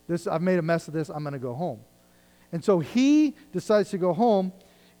 I've made a mess of this. I'm going to go home. And so he decides to go home,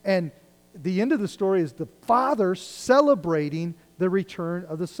 and the end of the story is the father celebrating the return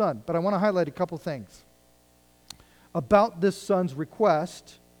of the son. But I want to highlight a couple things about this son's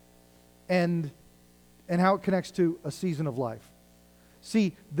request and how it connects to a season of life.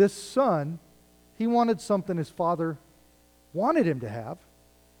 See, this son, he wanted something his father wanted him to have,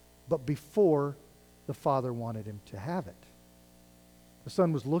 but before the father wanted him to have it. The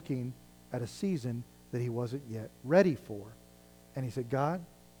son was looking at a season that he wasn't yet ready for. And he said, God,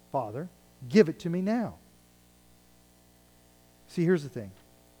 Father, give it to me now. See, here's the thing.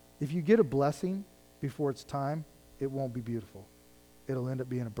 If you get a blessing before it's time, it won't be beautiful. It'll end up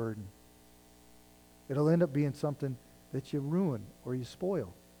being a burden. It'll end up being something that you ruin or you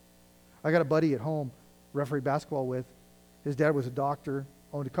spoil. I got a buddy at home, referee basketball with. His dad was a doctor,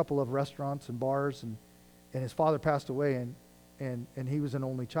 owned a couple of restaurants and bars, and his father passed away, and he was an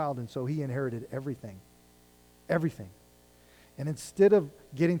only child, and so he inherited everything. Everything. And instead of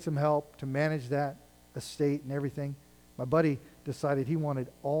getting some help to manage that estate and everything, my buddy decided he wanted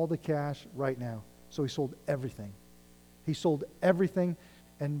all the cash right now. So he sold everything. He sold everything,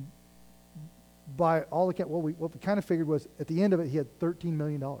 and by all the cash, what we kind of figured was at the end of it, he had $13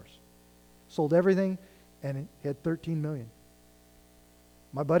 million. Sold everything, and he had $13 million.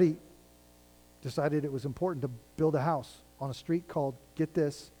 My buddy decided it was important to build a house on a street called, get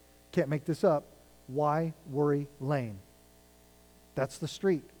this, can't make this up, Why Worry Lane. That's the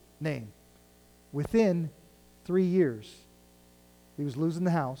street name. Within 3 years, he was losing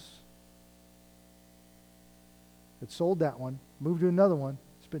the house, had sold that one, moved to another one,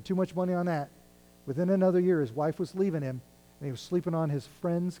 spent too much money on that. Within another year, his wife was leaving him, and he was sleeping on his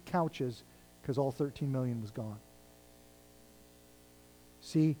friends' couches because all $13 million was gone.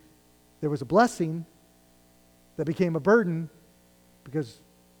 See, there was a blessing that became a burden because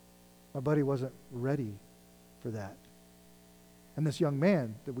my buddy wasn't ready for that. And this young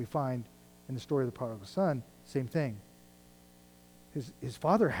man that we find in the story of the prodigal son, same thing. His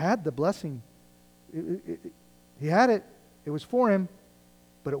father had the blessing. He had it. It was for him,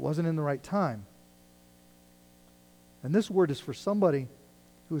 but it wasn't in the right time. And this word is for somebody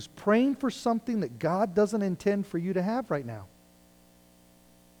who is praying for something that God doesn't intend for you to have right now.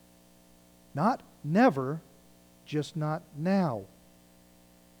 Not never, just not now.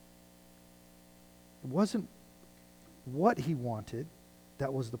 It wasn't what he wanted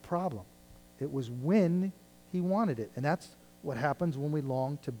that was the problem. It was when he wanted it. And that's what happens when we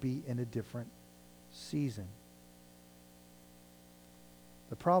long to be in a different season.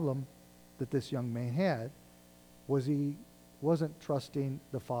 The problem that this young man had was he wasn't trusting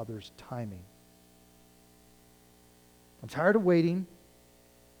the Father's timing. I'm tired of waiting.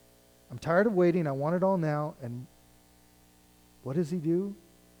 I want it all now. And what does he do?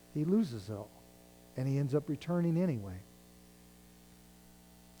 He loses it all. And he ends up returning anyway.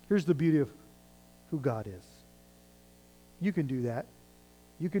 Here's the beauty of who God is. You can do that.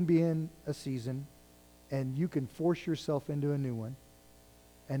 You can be in a season and you can force yourself into a new one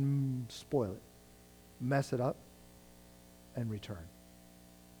and spoil it, mess it up, and return.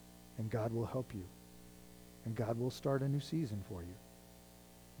 And God will help you. And God will start a new season for you.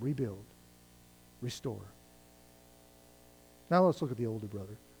 Rebuild. Restore. Now let's look at the older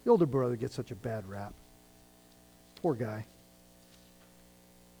brother. The older brother gets such a bad rap. Poor guy.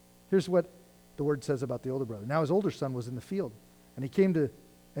 Here's what the word says about the older brother. Now his older son was in the field, and he came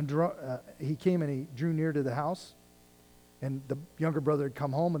and he drew near to the house, and the younger brother had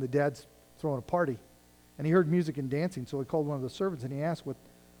come home, and the dad's throwing a party, and he heard music and dancing. So he called one of the servants, and he asked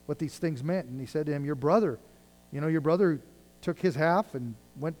what these things meant, and he said to him, your brother took his half and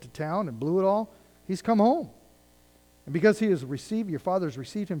went to town and blew it all. He's come home. And because your father has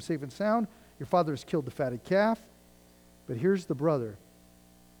received him safe and sound, your father has killed the fatted calf. But here's the brother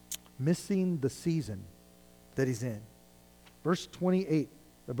missing the season that he's in. Verse 28,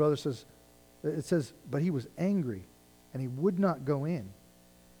 the brother says, but he was angry and he would not go in.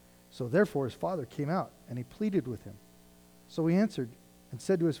 So therefore his father came out and he pleaded with him. So he answered and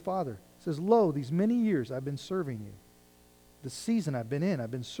said to his father, says, lo, these many years I've been serving you. The season I've been in,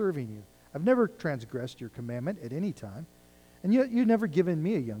 I've been serving you. I've never transgressed your commandment at any time. And yet you've never given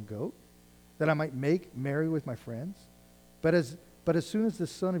me a young goat that I might make merry with my friends. But as soon as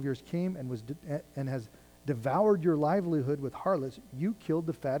this son of yours came and has devoured your livelihood with harlots, you killed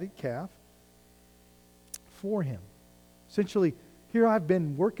the fatted calf for him. Essentially, here I've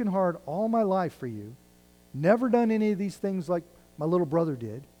been working hard all my life for you, never done any of these things like my little brother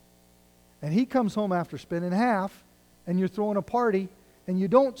did. And he comes home after spending half, and you're throwing a party, and you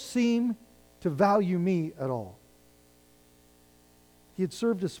don't seem to value me at all. He had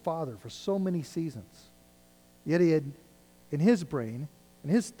served his father for so many seasons. Yet he had, in his brain, in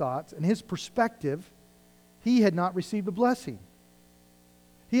his thoughts, in his perspective, he had not received a blessing.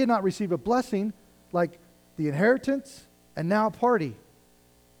 He had not received a blessing like the inheritance and now a party.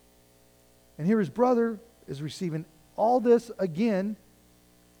 And here his brother is receiving all this again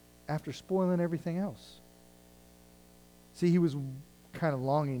after spoiling everything else. See, he was kind of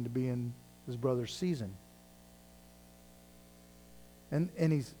longing to be in his brother's season. And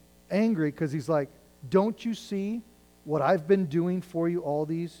he's angry because he's like, don't you see what I've been doing for you all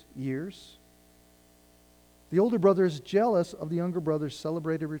these years? The older brother is jealous of the younger brother's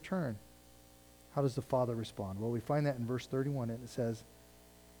celebrated return. How does the father respond? Well, we find that in verse 31, and it says,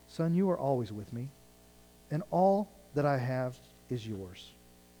 son, you are always with me, and all that I have is yours.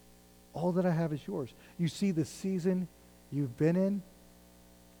 All that I have is yours. You see, the season you've been in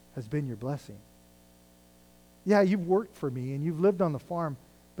has been your blessing. Yeah, you've worked for me and you've lived on the farm,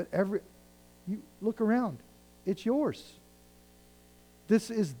 but you look around. It's yours. This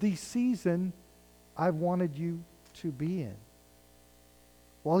is the season I've wanted you to be in.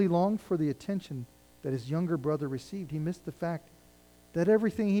 While he longed for the attention that his younger brother received, he missed the fact that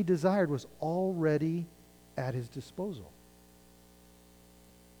everything he desired was already at his disposal.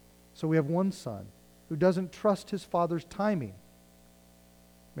 So we have one son who doesn't trust his father's timing.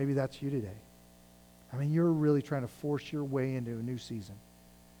 Maybe that's you today. I mean, you're really trying to force your way into a new season.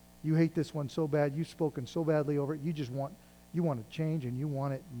 You hate this one so bad. You've spoken so badly over it. You want to change, and you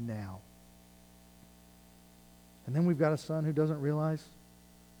want it now. And then we've got a son who doesn't realize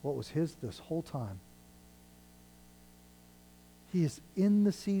what was his this whole time. He is in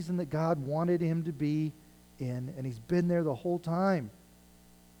the season that God wanted him to be in, and he's been there the whole time.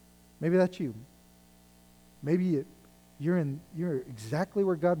 Maybe that's you. Maybe You're exactly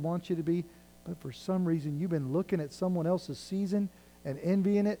where God wants you to be, but for some reason you've been looking at someone else's season and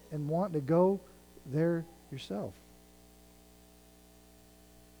envying it and wanting to go there yourself.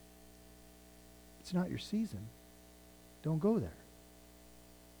 It's not your season. Don't go there.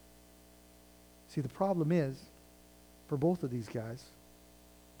 See, the problem is, for both of these guys,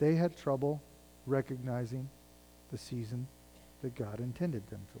 they had trouble recognizing the season that God intended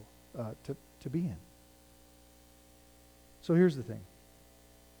them to be in. So here's the thing.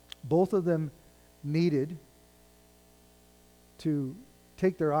 Both of them needed to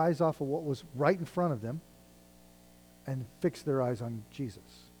take their eyes off of what was right in front of them and fix their eyes on Jesus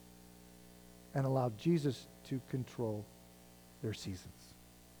and allow Jesus to control their seasons.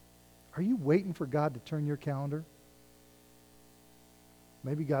 Are you waiting for God to turn your calendar?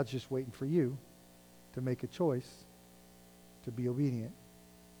 Maybe God's just waiting for you to make a choice to be obedient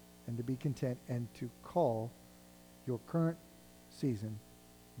and to be content and to call your current season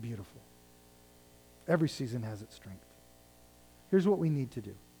beautiful. Every season has its strength. Here's what we need to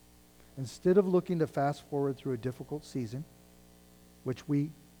do. Instead of looking to fast forward through a difficult season, which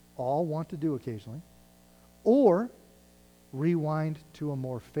we all want to do occasionally, or rewind to a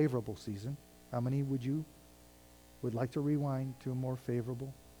more favorable season. How many would like to rewind to a more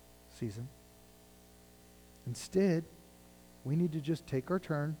favorable season? Instead, we need to just take our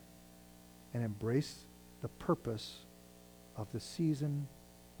turn and embrace the purpose of the season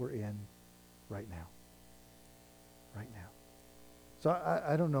we're in right now. Right now. So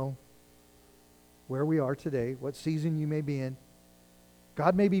I don't know where we are today, what season you may be in.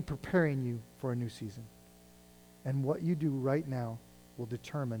 God may be preparing you for a new season. And what you do right now will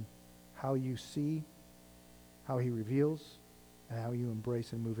determine how you see, how he reveals, and how you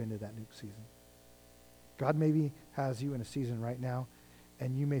embrace and move into that new season. God maybe has you in a season right now,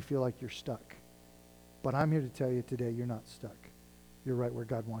 and you may feel like you're stuck. But I'm here to tell you today, you're not stuck. You're right where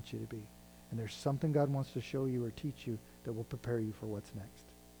God wants you to be. And there's something God wants to show you or teach you that will prepare you for what's next.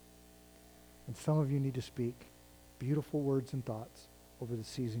 And some of you need to speak beautiful words and thoughts over the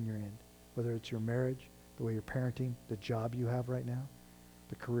season you're in, whether it's your marriage, the way you're parenting, the job you have right now,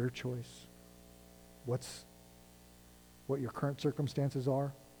 the career choice, what your current circumstances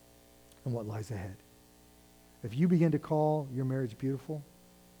are, and what lies ahead. If you begin to call your marriage beautiful,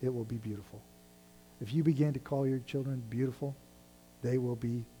 it will be beautiful. If you begin to call your children beautiful, they will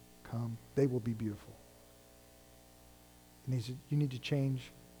be beautiful. You need to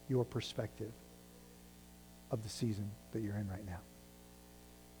change your perspective of the season that you're in right now.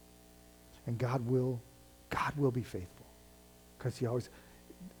 And God will be faithful. Because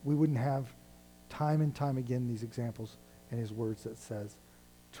we wouldn't have time and time again these examples in his words that says,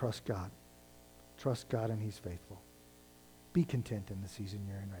 trust God. Trust God and he's faithful. Be content in the season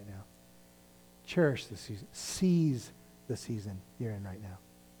you're in right now. Cherish the season. Seize the season you're in right now.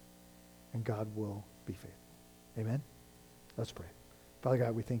 And God will be faithful. Amen? Let's pray. Father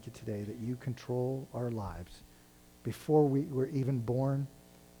God, we thank you today that you control our lives. Before we were even born,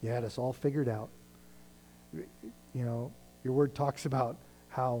 you had us all figured out. You know, your word talks about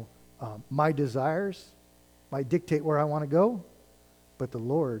how my desires might dictate where I want to go, but the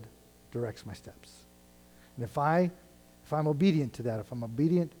Lord directs my steps. And if I'm obedient to that, if I'm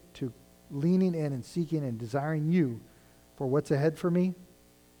obedient to leaning in and seeking and desiring you for what's ahead for me,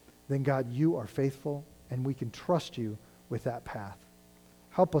 then God, you are faithful and we can trust you with that path.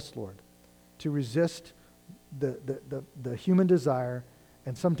 Help us, Lord, to resist the human desire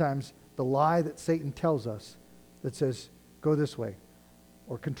and sometimes the lie that Satan tells us that says, go this way,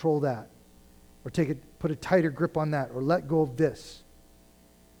 or control that, or put a tighter grip on that, or let go of this.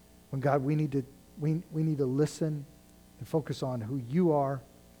 When God, we need to listen and focus on who you are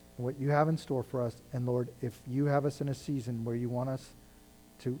and what you have in store for us. And Lord, if you have us in a season where you want us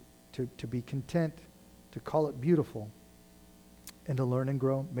to be content, to call it beautiful, and to learn and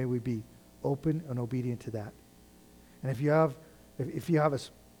grow, may we be open and obedient to that. And if you have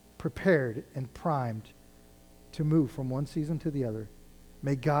us prepared and primed to move from one season to the other,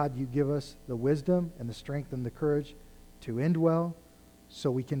 may God, you give us the wisdom and the strength and the courage to end well so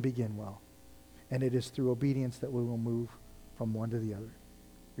we can begin well. And it is through obedience that we will move from one to the other.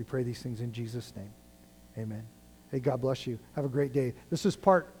 We pray these things in Jesus' name. Amen. Hey, God bless you. Have a great day. This is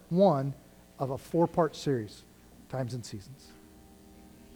part 1 of a 4-part series, Times and Seasons.